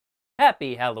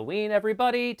Happy Halloween,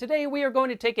 everybody! Today we are going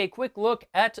to take a quick look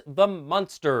at The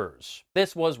Munsters.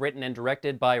 This was written and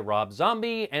directed by Rob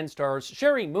Zombie and stars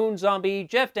Sherry Moon Zombie,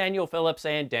 Jeff Daniel Phillips,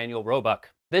 and Daniel Roebuck.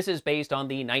 This is based on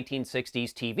the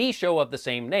 1960s TV show of the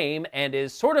same name and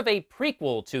is sort of a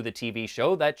prequel to the TV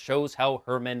show that shows how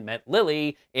Herman met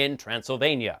Lily in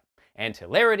Transylvania. And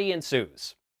hilarity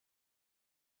ensues.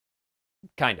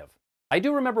 Kind of. I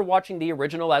do remember watching the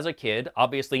original as a kid,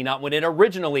 obviously not when it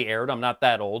originally aired, I'm not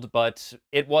that old, but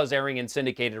it was airing in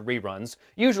syndicated reruns,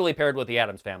 usually paired with The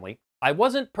Addams Family. I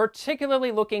wasn't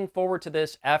particularly looking forward to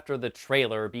this after the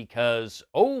trailer because,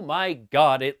 oh my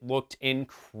god, it looked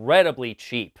incredibly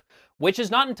cheap. Which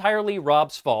is not entirely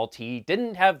Rob's fault. He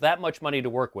didn't have that much money to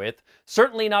work with,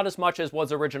 certainly not as much as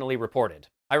was originally reported.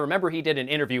 I remember he did an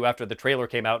interview after the trailer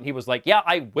came out and he was like, yeah,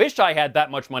 I wish I had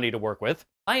that much money to work with.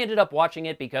 I ended up watching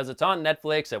it because it's on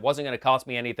Netflix, it wasn't going to cost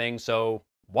me anything, so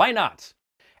why not?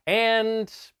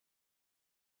 And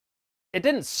it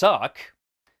didn't suck,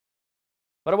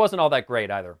 but it wasn't all that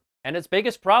great either. And its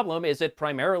biggest problem is it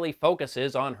primarily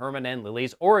focuses on Herman and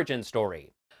Lily's origin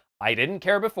story. I didn't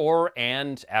care before,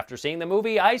 and after seeing the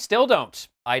movie, I still don't.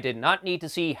 I did not need to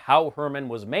see how Herman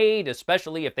was made,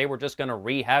 especially if they were just going to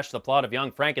rehash the plot of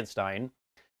Young Frankenstein.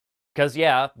 Because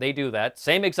yeah, they do that.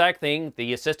 Same exact thing,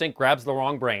 the assistant grabs the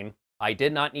wrong brain. I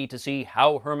did not need to see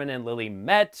how Herman and Lily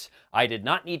met. I did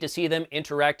not need to see them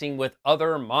interacting with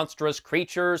other monstrous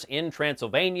creatures in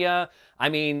Transylvania. I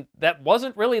mean, that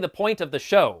wasn't really the point of the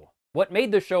show. What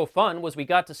made the show fun was we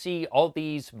got to see all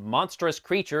these monstrous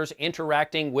creatures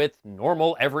interacting with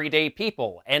normal, everyday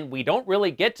people, and we don't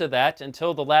really get to that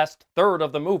until the last third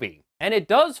of the movie. And it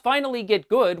does finally get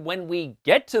good when we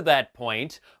get to that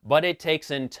point, but it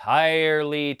takes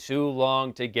entirely too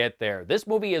long to get there. This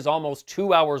movie is almost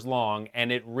 2 hours long, and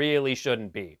it really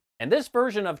shouldn't be. And this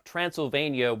version of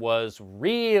Transylvania was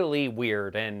really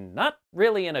weird, and not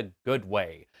really in a good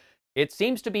way. It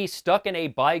seems to be stuck in a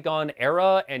bygone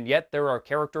era, and yet there are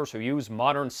characters who use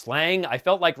modern slang. I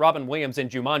felt like Robin Williams in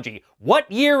Jumanji. What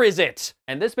year is it?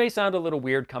 And this may sound a little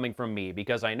weird coming from me,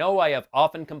 because I know I have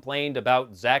often complained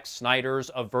about Zack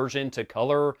Snyder's aversion to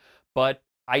color, but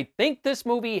I think this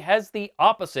movie has the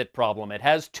opposite problem. It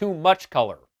has too much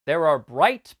color. There are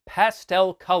bright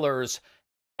pastel colors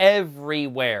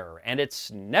everywhere, and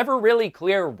it's never really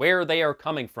clear where they are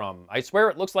coming from. I swear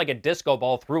it looks like a disco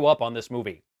ball threw up on this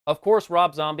movie. Of course,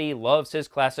 Rob Zombie loves his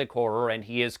classic horror, and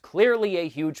he is clearly a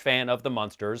huge fan of The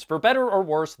Munsters. For better or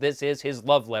worse, this is his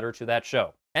love letter to that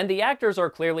show. And the actors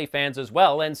are clearly fans as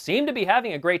well, and seem to be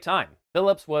having a great time.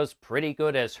 Phillips was pretty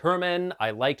good as Herman, I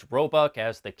liked Roebuck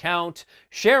as the Count,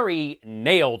 Sherry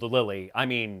nailed Lily, I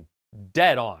mean,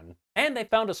 dead on. And they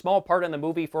found a small part in the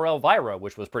movie for Elvira,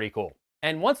 which was pretty cool.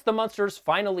 And once the Munsters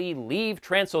finally leave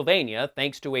Transylvania,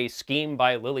 thanks to a scheme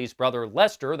by Lily's brother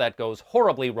Lester that goes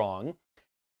horribly wrong,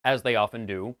 as they often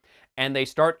do, and they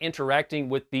start interacting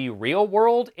with the real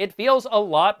world, it feels a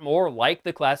lot more like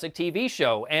the classic TV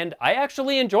show, and I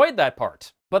actually enjoyed that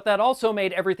part. But that also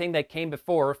made everything that came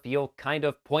before feel kind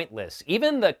of pointless.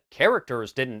 Even the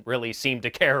characters didn't really seem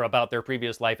to care about their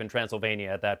previous life in Transylvania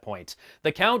at that point.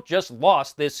 The Count just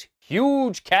lost this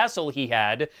huge castle he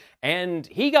had, and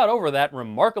he got over that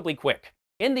remarkably quick.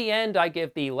 In the end, I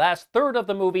give the last third of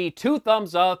the movie 2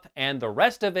 thumbs up, and the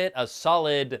rest of it a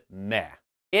solid meh.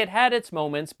 It had its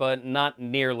moments, but not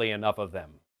nearly enough of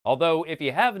them. Although, if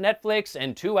you have Netflix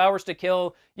and 2 hours to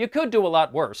kill, you could do a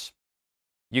lot worse.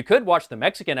 You could watch the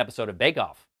Mexican episode of Bake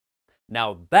Off.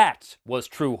 Now that was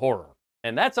true horror.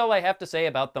 And that's all I have to say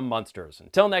about The Munsters.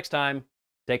 Until next time,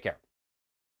 take care.